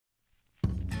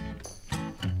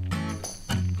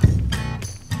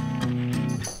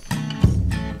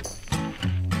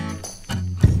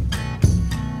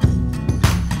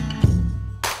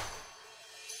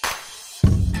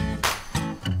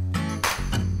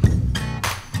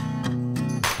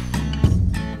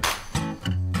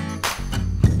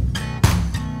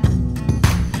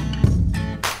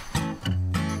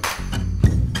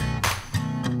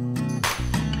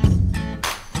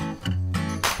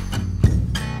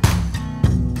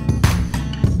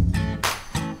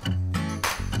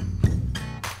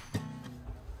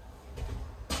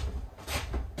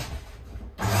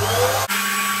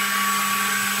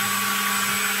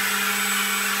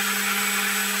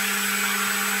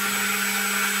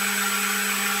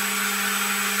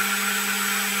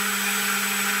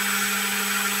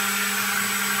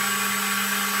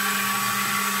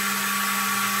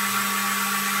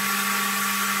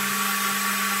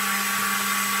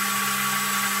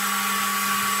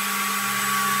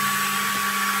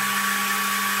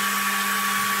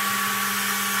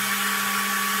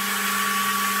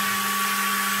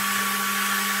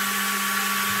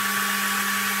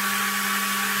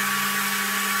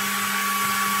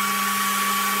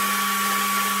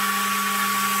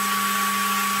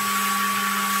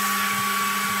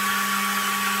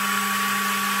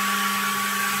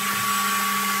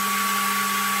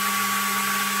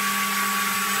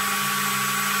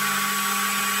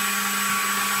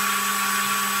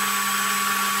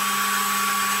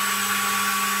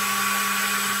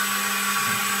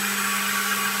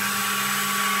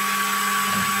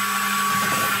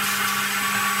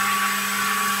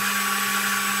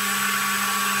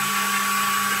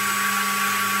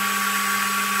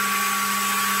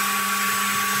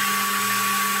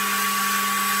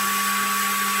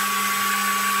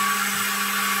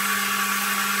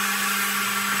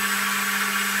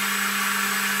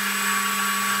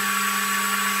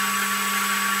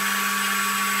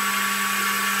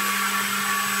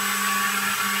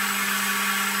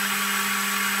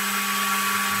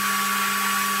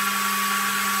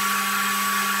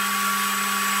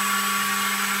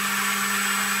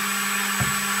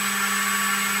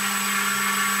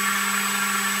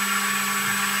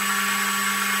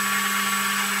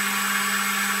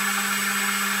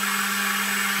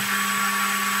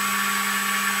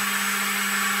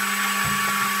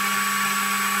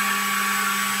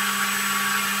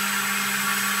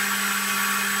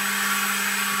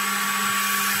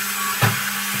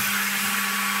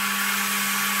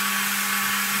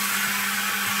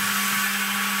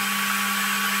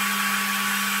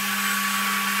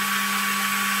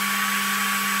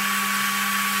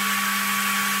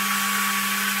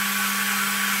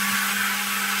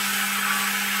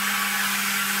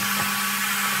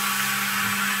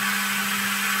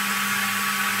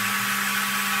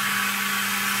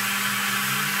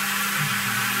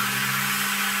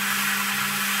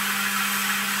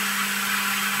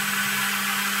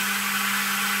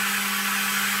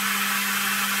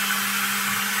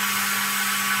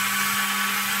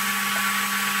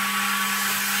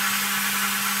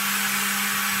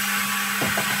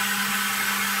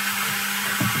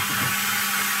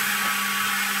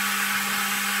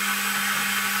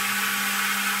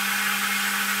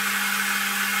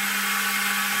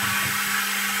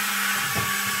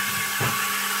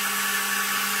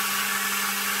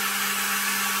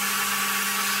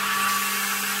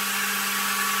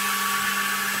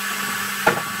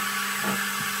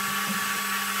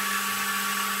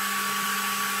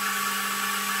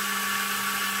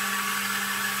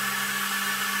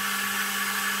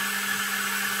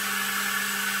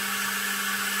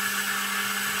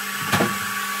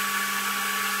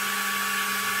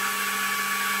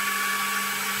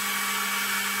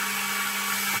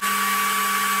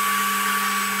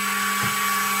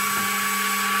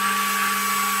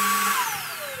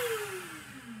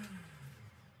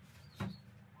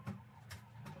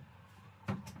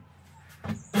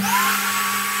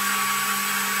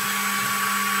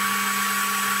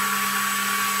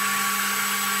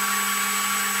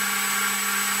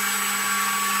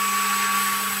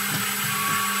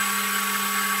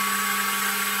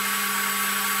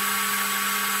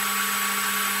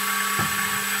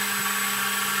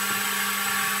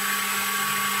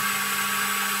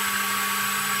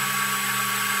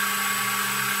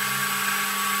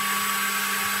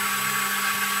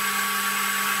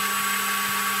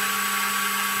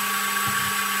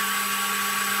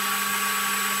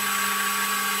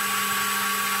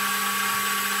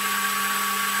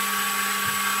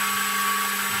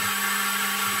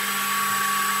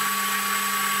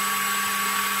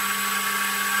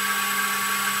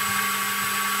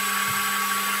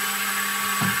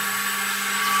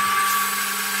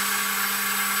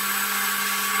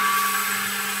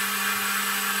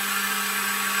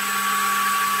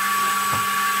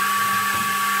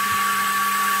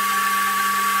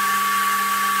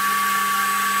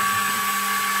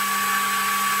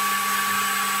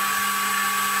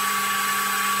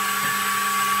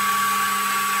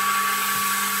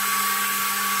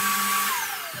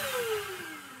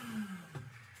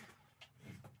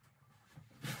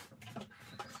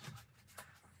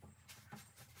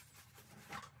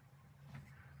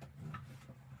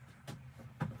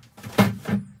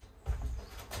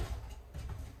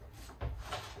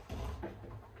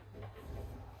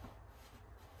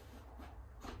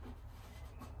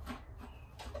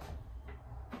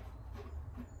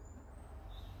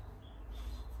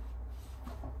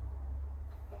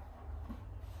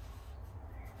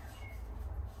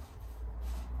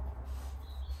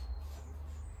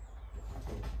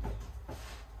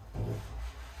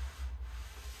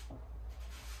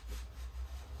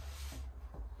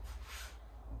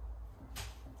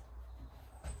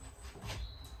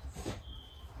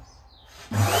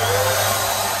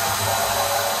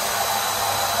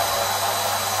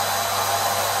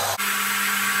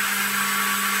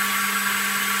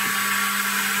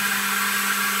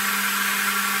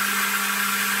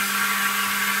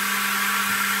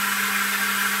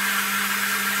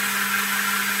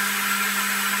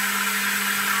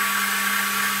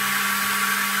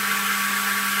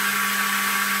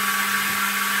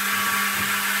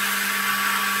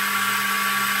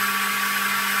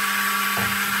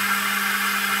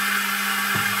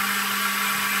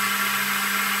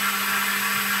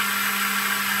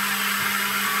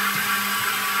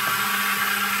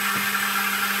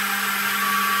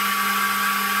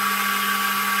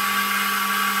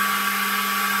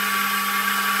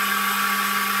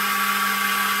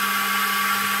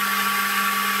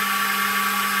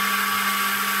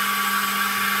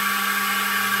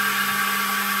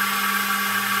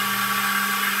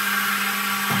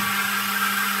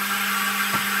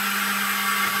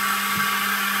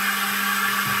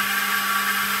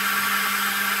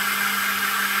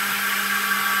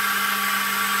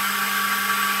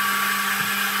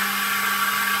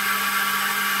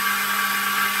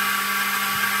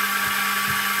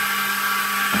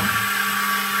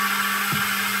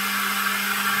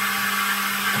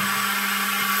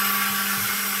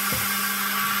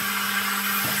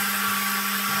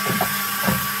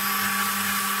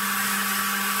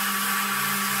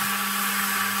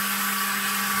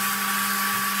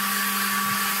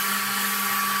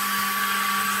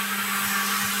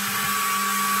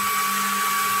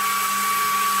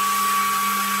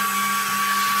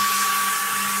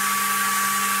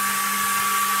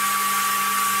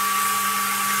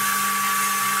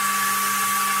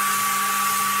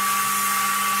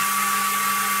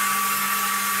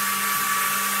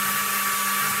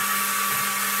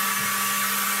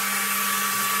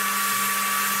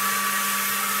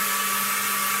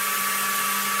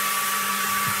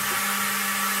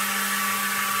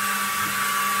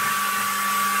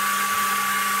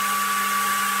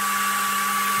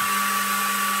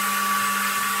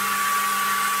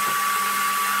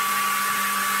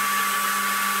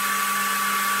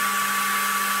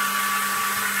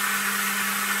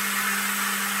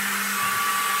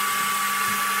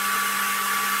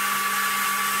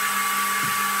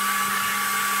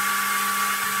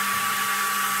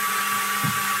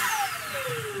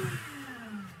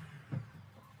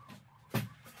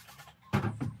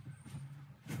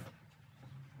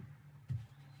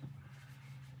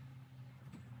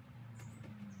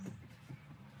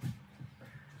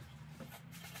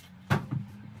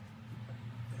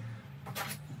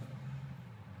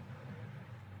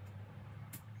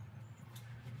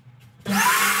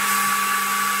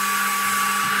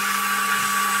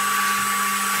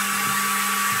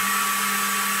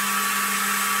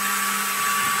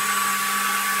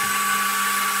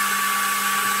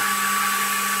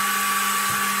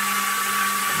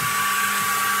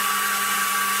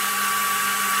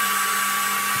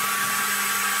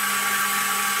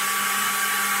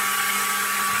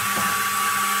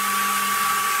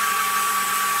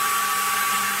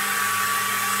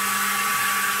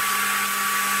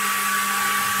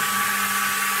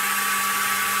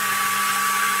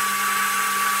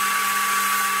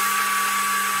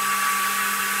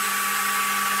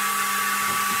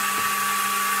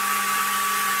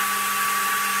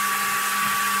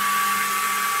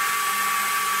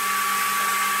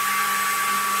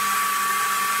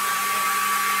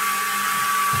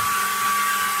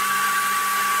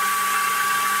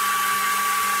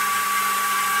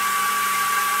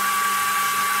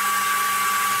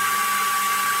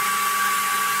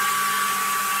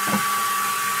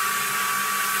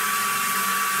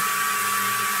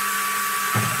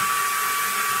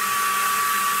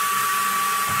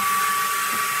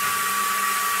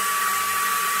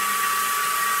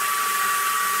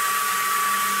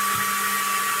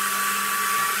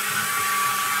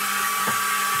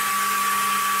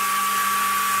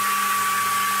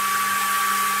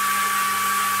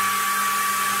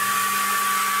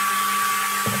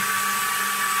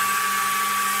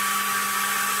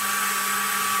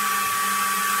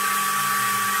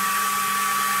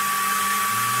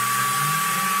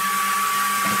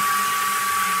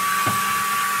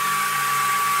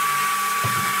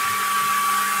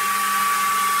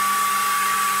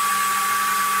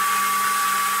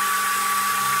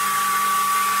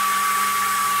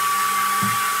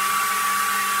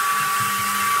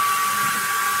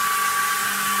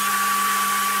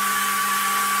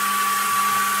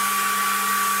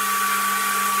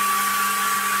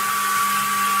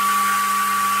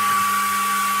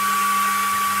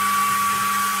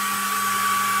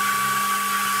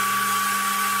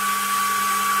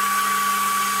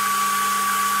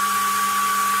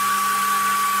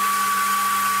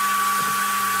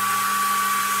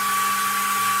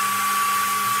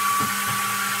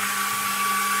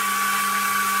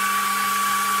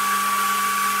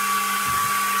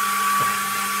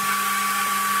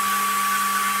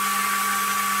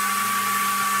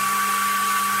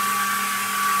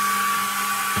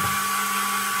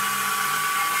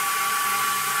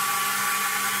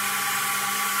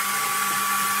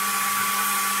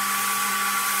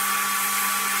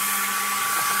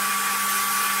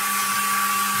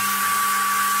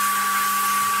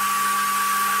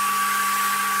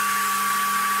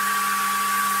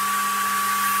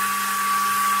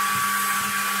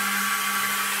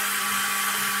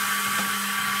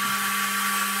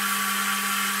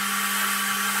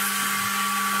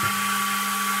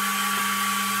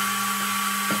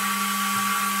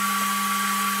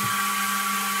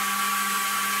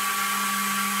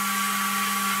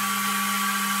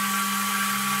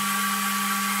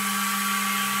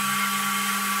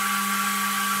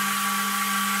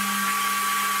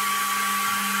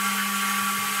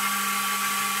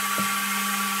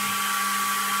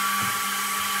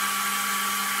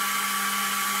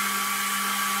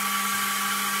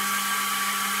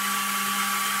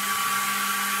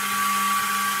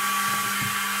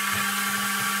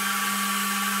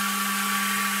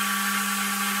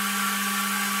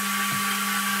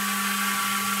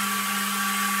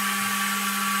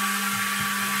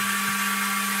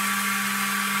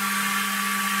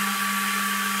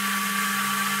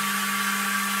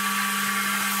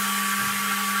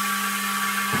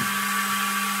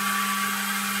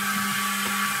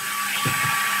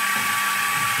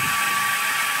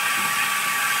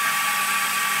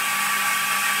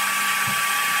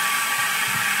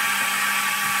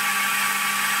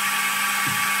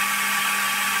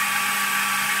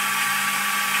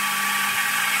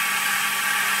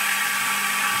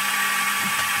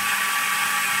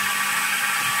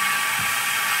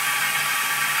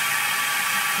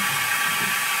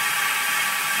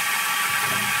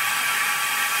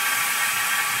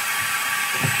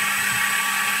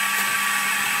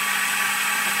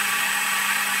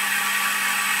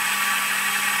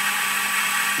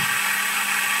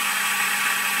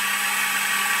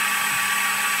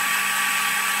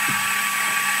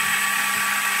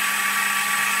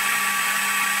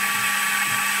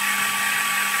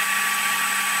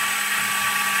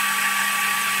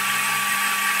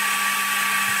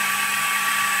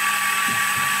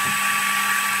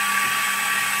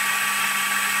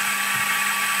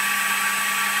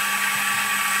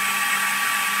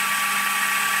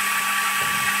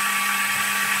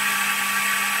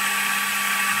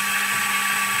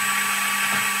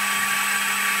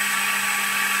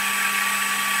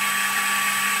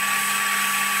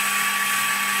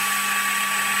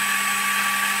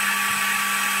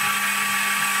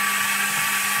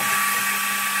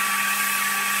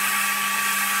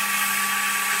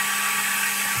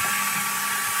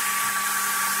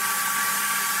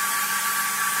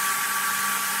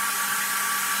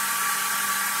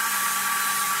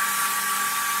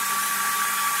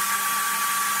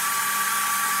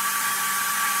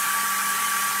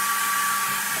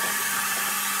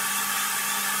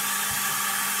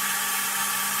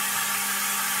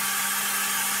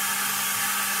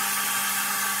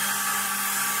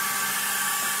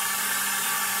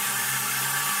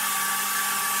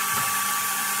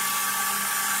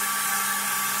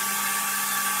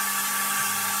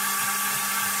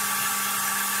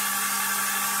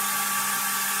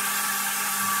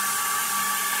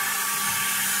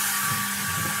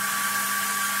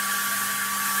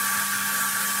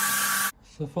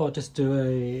So I thought I'd just do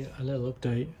a little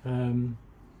update.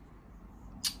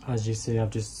 As you see, I've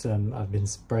been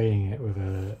spraying it with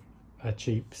a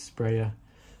cheap sprayer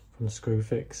from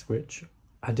Screwfix, which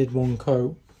I did one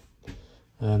coat.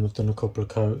 I've done a couple of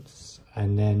coats,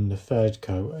 and then the third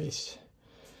coat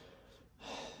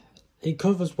it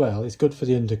covers well. It's good for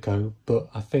the undercoat, but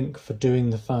I think for doing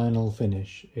the final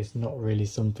finish, it's not really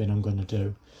something I'm going to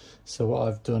do. So what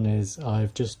I've done is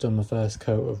I've just done the first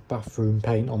coat of bathroom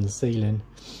paint on the ceiling,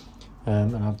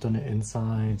 and I've done it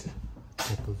inside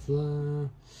top of there,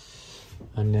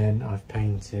 and then I've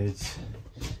painted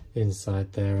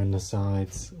inside there and the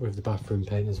sides with the bathroom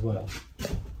paint as well.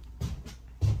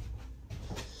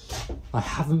 I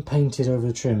haven't painted over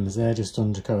the trims, they're just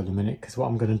undercoat at the minute, because what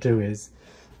I'm going to do is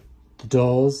the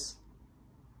doors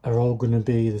are all going to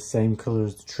be the same colour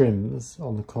as the trims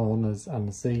on the corners and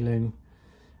the ceiling,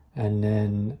 and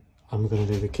then I'm going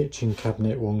to do the kitchen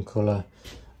cabinet one colour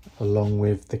along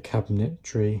with the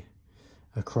cabinetry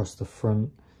across the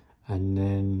front, and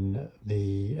then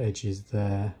the edges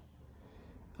there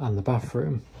and the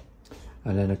bathroom,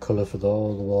 and then a colour for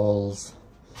all the walls.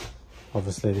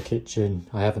 Obviously the kitchen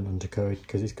I haven't undercoated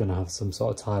because it's going to have some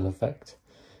sort of tile effect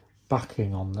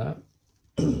backing on there.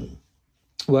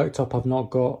 Worktop, I've not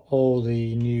got all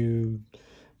the new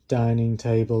dining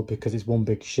table because it's one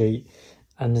big sheet,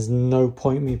 and there's no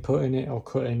point me putting it or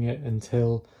cutting it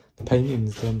until the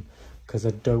painting's done, because I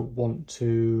don't want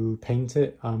to paint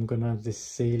it. I'm gonna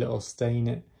just seal it or stain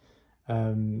it,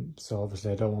 so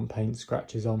obviously I don't want paint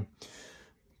scratches on.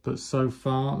 But so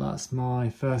far that's my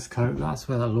first coat. That's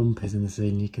where that lump is in the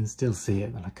ceiling. You can still see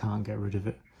it, and I can't get rid of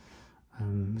it.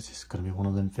 It's just gonna be one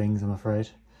of them things, I'm afraid.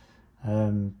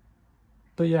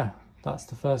 But yeah, that's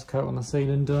the first coat on the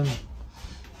ceiling done.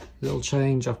 Little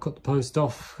change, I've cut the post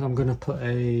off. I'm going to put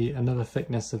another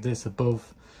thickness of this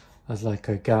above as like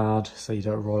a guard, so you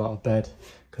don't roll out of bed,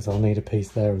 because I'll need a piece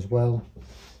there as well.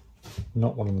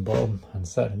 Not one on the bottom, and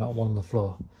certainly not one on the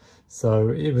floor. So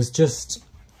it was just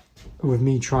with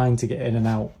me trying to get in and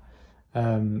out.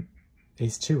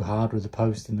 It's too hard with the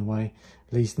post in the way.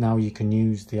 At least now you can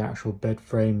use the actual bed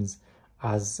frames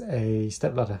as a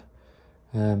step ladder.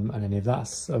 And then if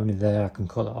that's only there, I can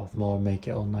cut it off more and make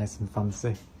it all nice and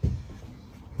fancy.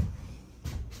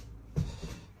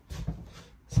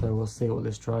 So we'll see what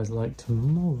this dries like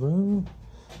tomorrow.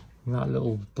 That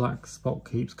little black spot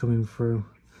keeps coming through,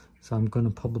 so I'm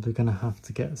probably gonna have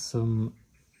to get some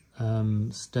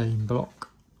stain block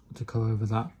to go over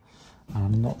that. And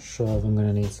I'm not sure if I'm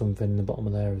gonna need something in the bottom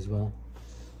of there as well.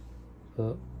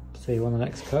 But see you on the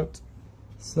next coat.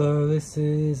 So this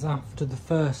is after the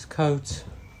first coat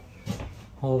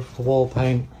of the wall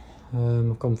paint.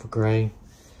 I've gone for grey.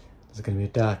 There's going to be a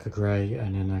darker grey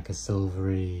and then like a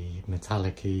silvery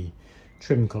metallic-y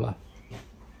trim colour.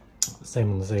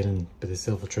 Same on the ceiling with the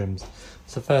silver trims.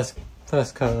 So first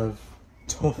coat of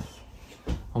tough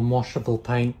unwashable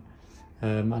paint.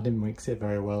 I didn't mix it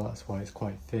very well, that's why it's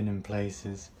quite thin in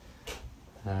places.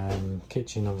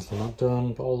 Kitchen obviously not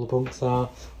done, but all the bunks are.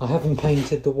 I haven't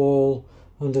painted the wall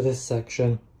under this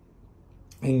section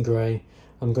in grey.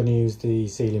 I'm going to use the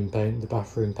ceiling paint, the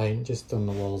bathroom paint, just on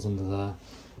the walls under there.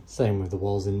 Same with the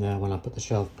walls in there when I put the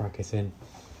shelf bracket in.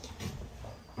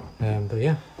 But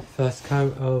yeah, first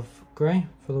coat of grey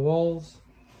for the walls.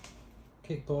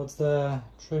 Kickboards there,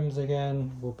 trims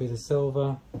again will be the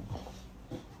silver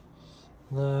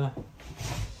there.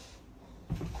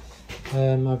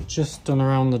 I've just done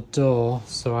around the door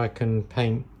so I can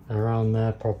paint around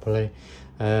there properly.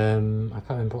 I can't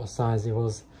remember what size it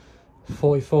was,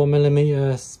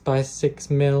 44mm by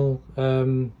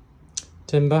 6mm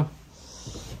timber,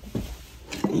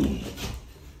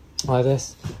 like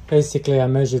this. Basically I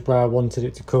measured where I wanted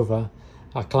it to cover,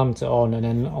 I clamped it on, and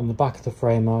then on the back of the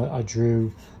frame I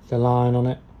drew the line on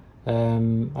it.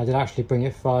 I did actually bring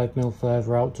it 5mm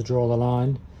further out to draw the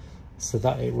line, so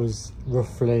that it was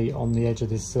roughly on the edge of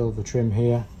this silver trim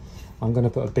here. I'm going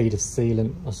to put a bead of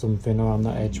sealant or something around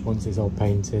that edge once it's all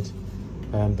painted.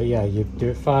 But yeah, you do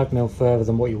it 5mm further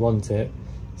than what you want it,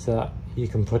 so that you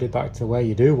can put it back to where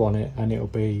you do want it, and it'll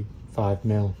be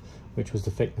 5mm, which was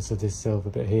the thickness of this silver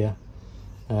bit here.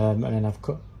 And then I've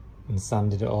cut and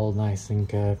sanded it all nice and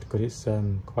curved, because it's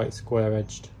quite square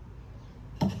edged.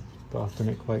 But I've done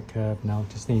it quite curved now,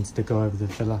 just needs to go over the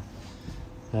filler.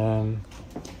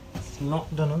 It's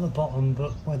not done at the bottom,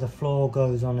 but where the floor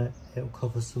goes on it, it'll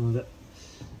cover some of it.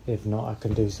 If not, I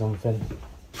can do something.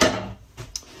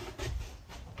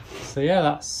 So yeah,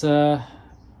 that's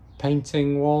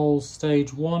painting walls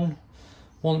stage 1.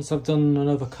 Once I've done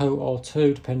another coat or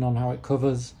two, depending on how it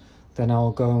covers, then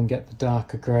I'll go and get the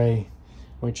darker grey,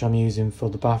 which I'm using for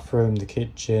the bathroom, the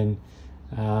kitchen,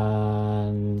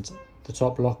 and the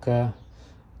top locker,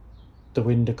 the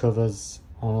window covers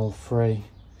on all three.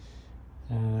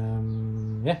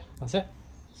 Yeah, that's it.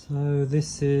 So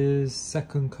this is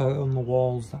second coat on the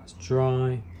walls, that's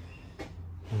dry.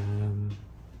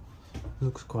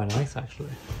 Looks quite nice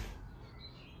actually.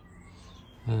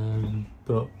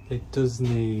 But it does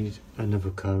need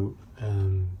another coat.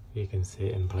 You can see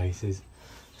it in places.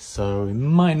 So it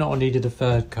might not have needed a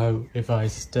third coat if I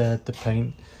stirred the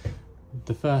paint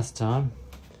the first time.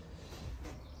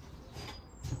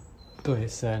 But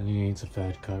it certainly needs a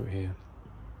third coat here.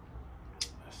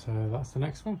 So that's the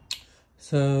next one.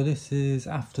 So this is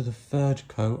after the third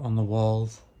coat on the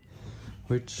walls,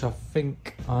 which I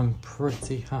think I'm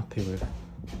pretty happy with.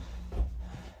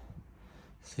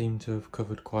 Seem to have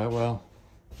covered quite well.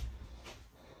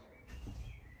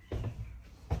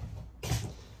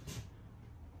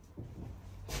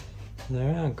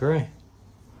 There we are, grey.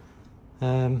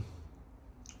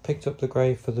 Picked up the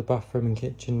grey for the bathroom and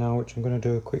kitchen now, which I'm going to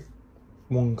do a quick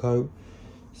one coat.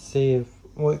 See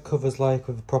what it covers like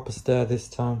with a proper stir this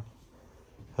time.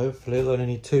 Hopefully it'll only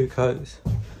need 2 coats.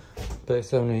 But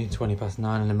it's only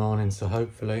 9:20 in the morning, so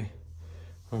hopefully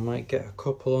I might get a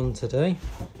couple on today.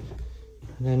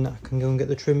 And then I can go and get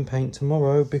the trim paint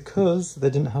tomorrow because they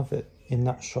didn't have it in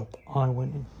that shop I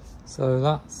went in. So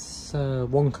that's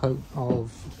 1 coat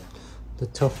of the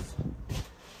tough.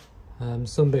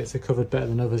 Some bits are covered better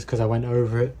than others because I went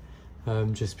over it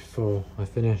just before I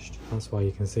finished. That's why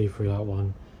you can see through that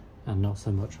one and not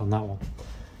so much on that one.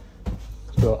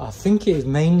 But I think it is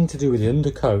mainly to do with the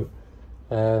undercoat.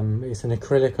 It's an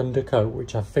acrylic undercoat,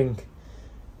 which I think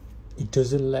it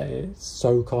doesn't let it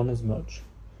soak on as much.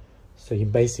 So you're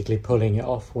basically pulling it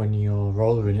off when you're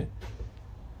rollering it.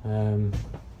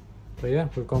 But yeah,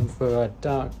 we've gone for a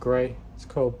dark grey. It's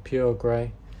called pure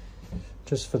grey,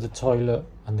 just for the toilet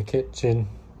and the kitchen,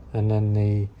 and then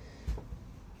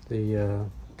the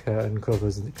curtain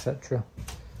covers, etc.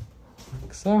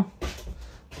 Like so.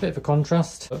 Bit of a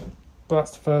contrast, but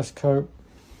that's the first coat.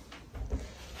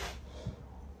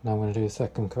 Now I'm going to do the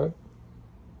second coat.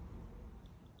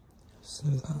 So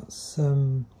that's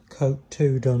coat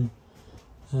 2 done.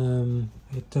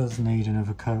 It does need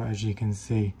another coat, as you can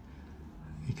see.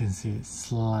 You can see it's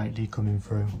slightly coming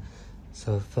through.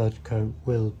 So third coat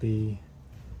will be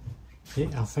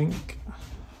it, I think.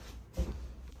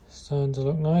 Starting to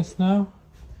look nice now.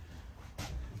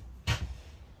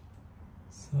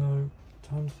 So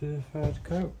time to do the third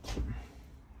coat.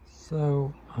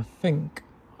 So I think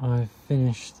I've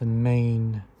finished the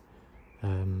main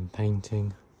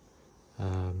painting.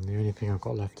 The only thing I've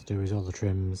got left to do is all the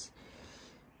trims,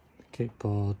 the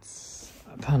kickboards,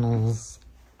 panels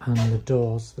and the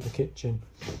doors for the kitchen.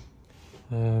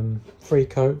 3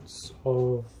 coats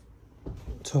of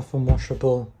tough and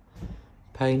washable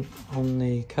paint on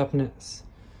the cabinets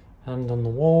and on the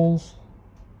walls.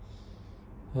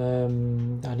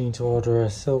 I need to order a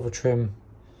silver trim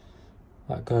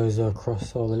that goes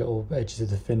across all the little edges of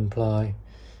the thin ply.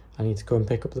 I need to go and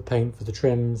pick up the paint for the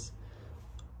trims.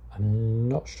 I'm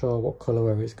not sure what colour,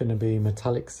 whether it's going to be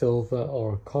metallic silver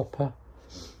or a copper.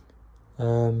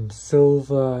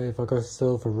 Silver, if I go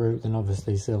silver route, then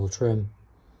obviously silver trim.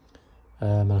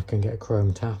 And I can get a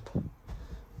chrome tap,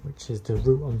 which is the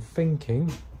route I'm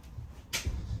thinking.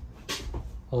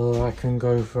 Or I can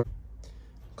go for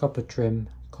copper trim,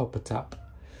 copper tap.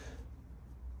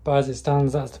 But as it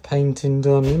stands, that's the painting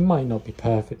done. It might not be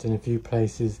perfect in a few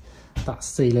places. That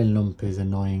ceiling lump is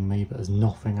annoying me, but there's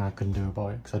nothing I can do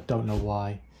about it because I don't know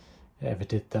why it ever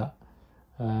did that.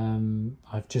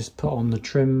 I've just put on the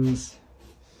trims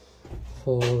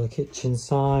for the kitchen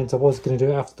sides. I was going to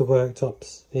do it after the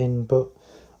worktops in, but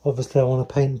obviously I want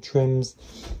to paint the trims.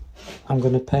 I'm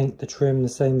going to paint the trim the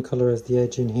same colour as the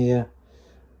edge in here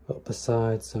up the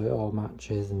side, so it all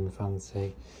matches and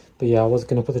fancy. But yeah, I was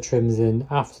going to put the trims in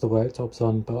after the worktops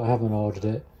on, but I haven't ordered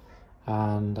it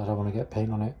and I don't want to get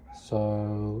paint on it,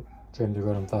 so trims are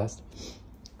going on first.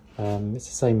 It's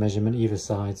the same measurement either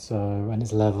side, so, and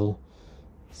it's level,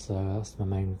 so that's my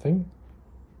main thing.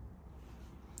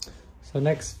 So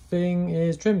next thing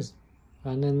is trims,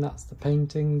 and then that's the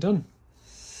painting done.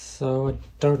 So I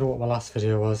don't know what my last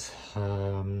video was,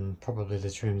 probably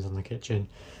the trims on the kitchen,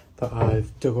 but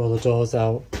I've dug all the doors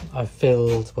out. I've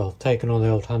filled, well, taken all the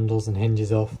old handles and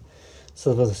hinges off.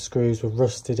 Some of the screws were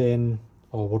rusted in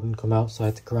or wouldn't come out, so I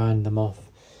had to grind them off.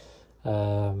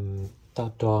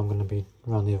 That door I'm going to be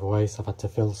around the other way, so I've had to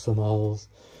fill some holes.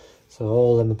 So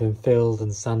all of them have been filled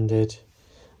and sanded.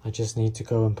 I just need to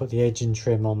go and put the edging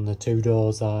trim on the 2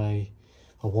 doors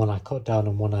one I cut down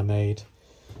and one I made.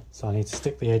 So I need to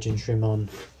stick the edging trim on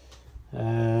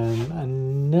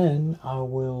And then I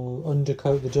will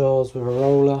undercoat the doors with a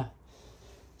roller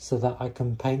so that I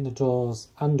can paint the doors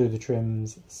and do the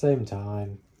trims at the same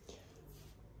time,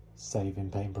 saving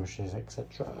paintbrushes,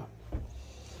 etc.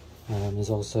 There's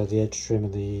also the edge trim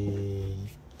of the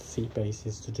seat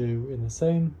bases to do in the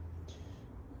same.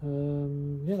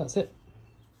 Yeah, that's it.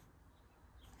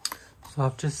 So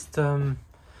I've just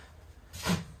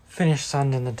finished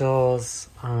sanding the doors.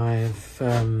 I've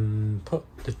put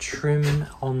the trim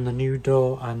on the new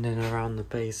door and then around the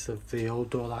base of the old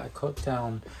door that I cut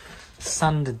down.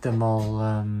 Sanded them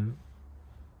all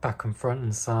back and front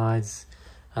and sides,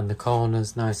 and the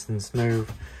corners nice and smooth.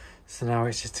 So now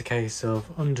it's just a case of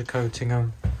undercoating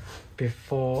them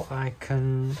before I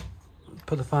can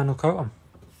put the final coat on.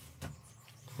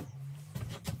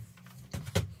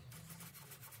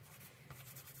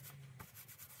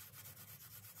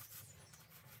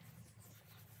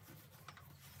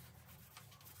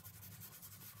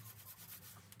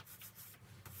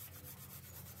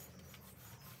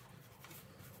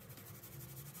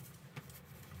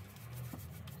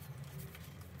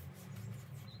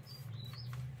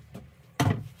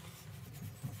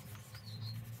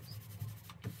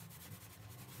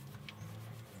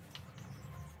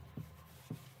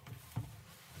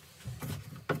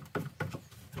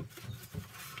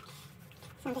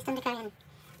 So I'm just undercoating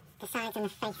the sides and the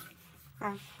face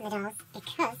of the doors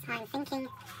because I'm thinking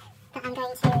that I'm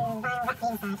going to vinyl wrap the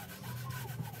inside.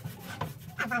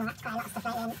 I've vinyl wrapped quite a lot of stuff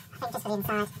lately, and I think just for the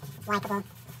inside it's likeable.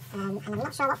 And I'm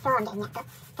not sure what floor I'm getting yet, but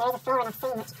there is a flooring I've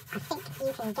seen which I think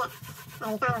you can get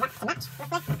a vinyl wrap to match,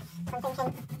 roughly. So I'm thinking,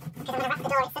 because I'm going to wrap the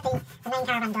door, it's at the main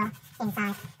caravan door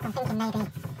inside, so I'm thinking maybe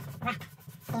wrap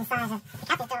the inside of the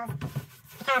cabinet doors,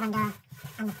 the caravan door,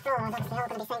 and the floor is obviously all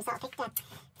going to be same sort of picture,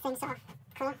 same sort of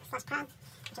colour / pattern,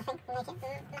 which I think will make it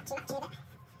matchy a bit.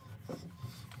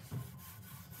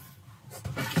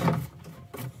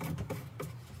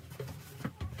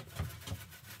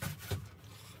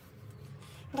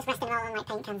 I'm just resting them all on like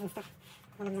paint cans and stuff.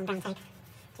 One of them on brown tape,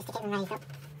 just to get them raised up.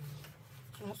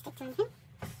 So let's stick to anything.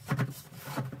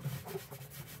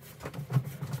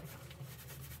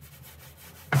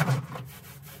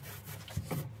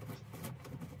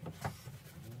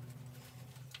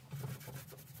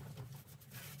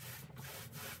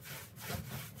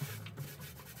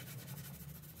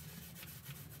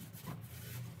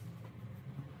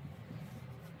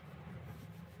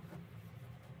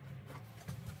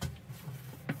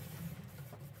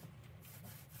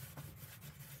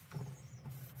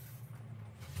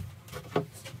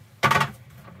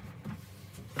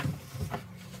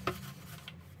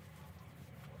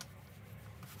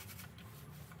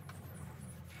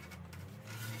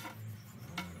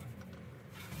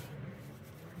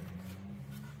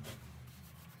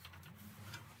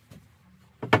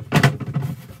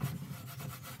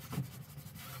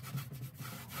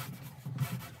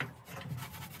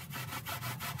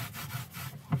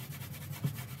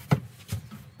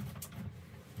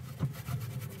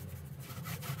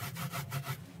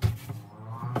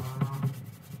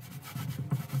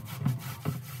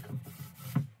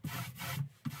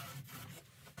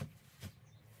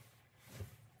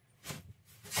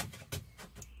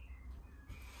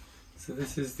 So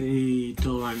this is the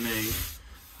door I made.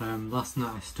 Last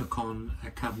night I stuck on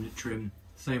a cabinet trim,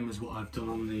 same as what I've done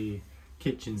on the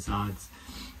kitchen sides,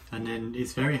 and then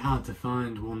it's very hard to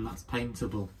find one that's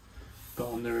paintable, but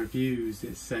on the reviews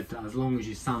it said that as long as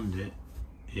you sand it,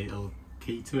 it'll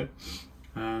key to it.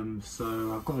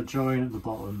 So I've got a join at the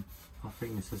bottom, I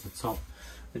think this is the top,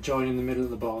 a join in the middle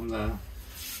at the bottom there,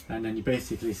 and then you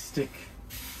basically stick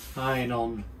iron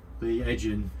on the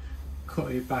edging,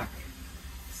 cut it back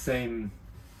same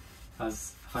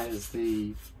as height as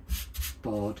the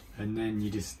board, and then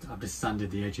I've just sanded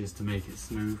the edges to make it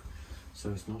smooth so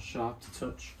it's not sharp to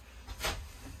touch.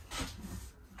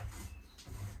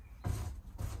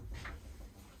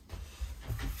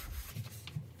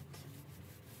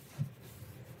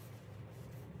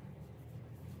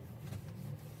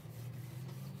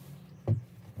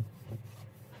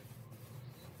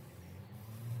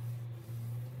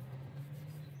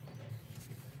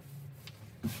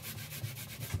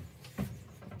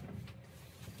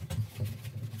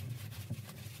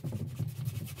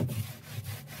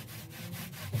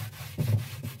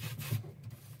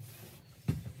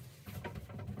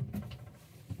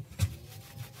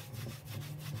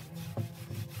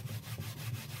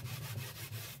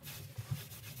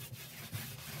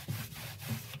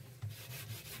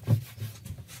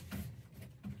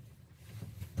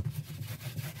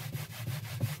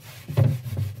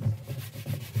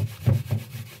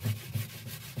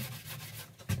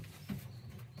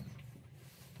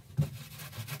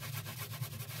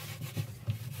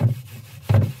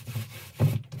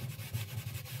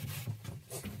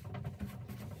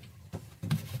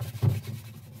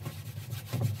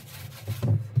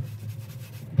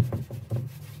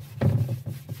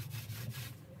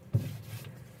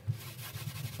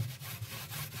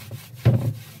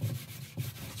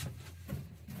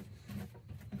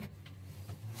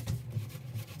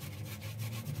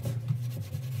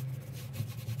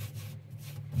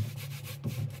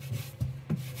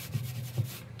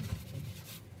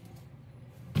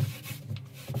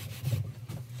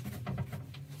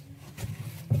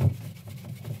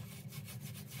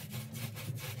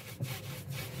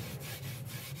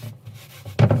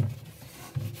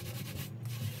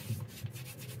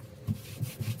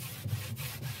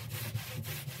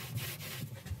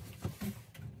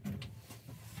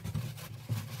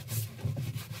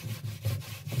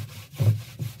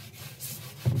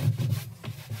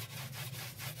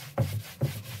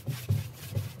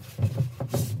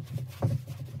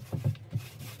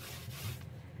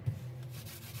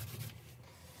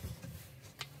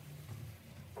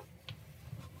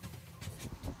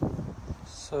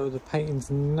 So the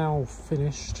painting's now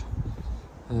finished,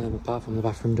 apart from the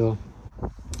bathroom door.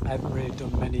 I haven't really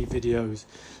done many videos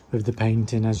with the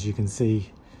painting, as you can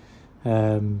see, but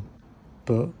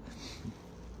you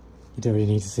don't really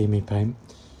need to see me paint.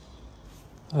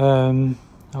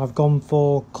 I've gone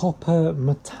for copper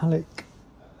metallic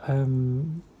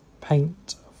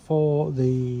paint for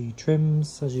the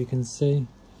trims, as you can see.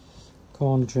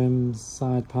 Corner trims,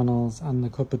 side panels and the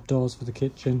cupboard doors for the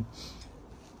kitchen,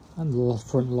 and the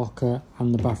front locker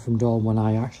and the bathroom door. When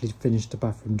I actually finished the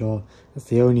bathroom door, that's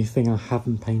the only thing I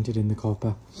haven't painted in the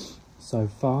copper so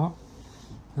far.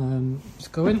 Let's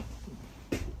go in.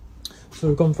 So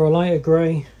we've gone for a lighter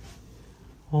grey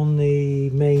on the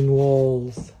main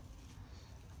walls,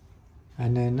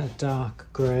 and then a dark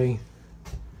grey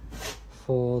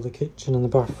for the kitchen and the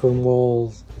bathroom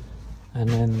walls, and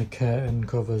then the curtain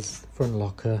covers, front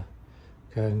locker,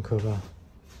 curtain cover,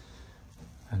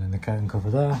 and then the curtain cover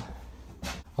there.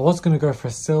 I was going to go for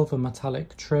a silver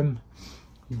metallic trim,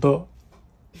 but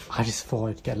I just thought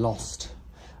it'd get lost,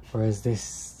 whereas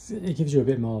this, it gives you a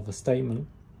bit more of a statement.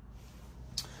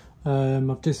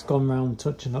 I've just gone round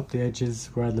touching up the edges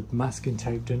where the masking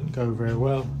tape didn't go very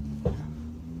well.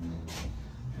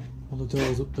 All the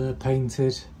doors up there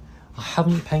painted. I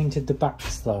haven't painted the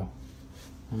backs though.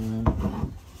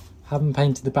 Haven't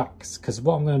painted the backs because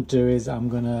what I'm going to do is I'm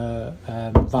going to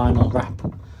vinyl wrap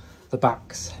the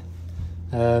backs,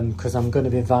 because I'm going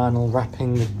to be vinyl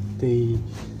wrapping the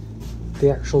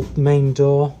actual main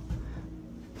door.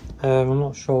 I'm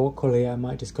not sure what colour yet. I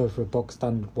might just go for a bog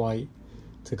standard white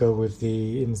to go with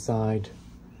the inside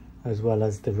as well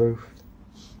as the roof.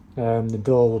 The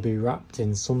door will be wrapped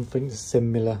in something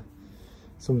similar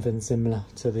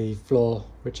to the floor,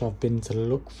 which I've been to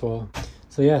look for.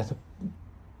 So yeah,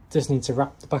 just need to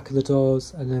wrap the back of the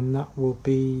doors, and then that will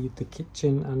be the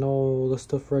kitchen and all the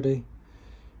stuff ready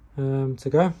to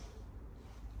go.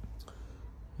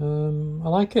 I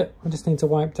like it. I just need to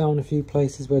wipe down a few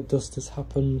places where dust has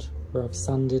happened, where I've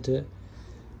sanded it,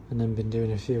 and then been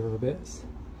doing a few other bits.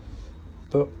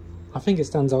 But I think it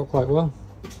stands out quite well.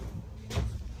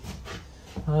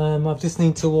 I just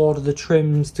need to order the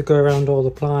trims to go around all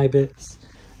the ply bits.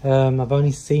 I've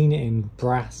only seen it in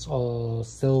brass or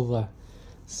silver,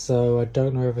 so I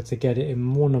don't know whether to get it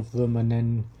in one of them and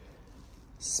then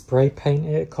spray paint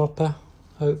it copper,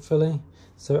 hopefully,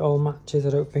 so it all matches. I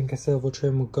don't think a silver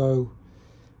trim will go.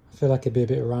 I feel like it'd be a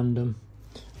bit random.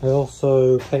 I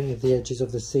also painted the edges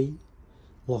of the seat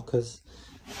lockers.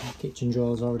 The kitchen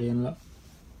drawers already in. Look,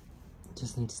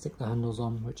 just need to stick the handles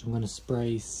on, which I'm going to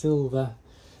spray silver,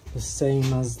 the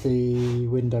same as the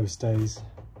window stays,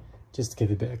 just to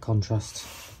give a bit of contrast.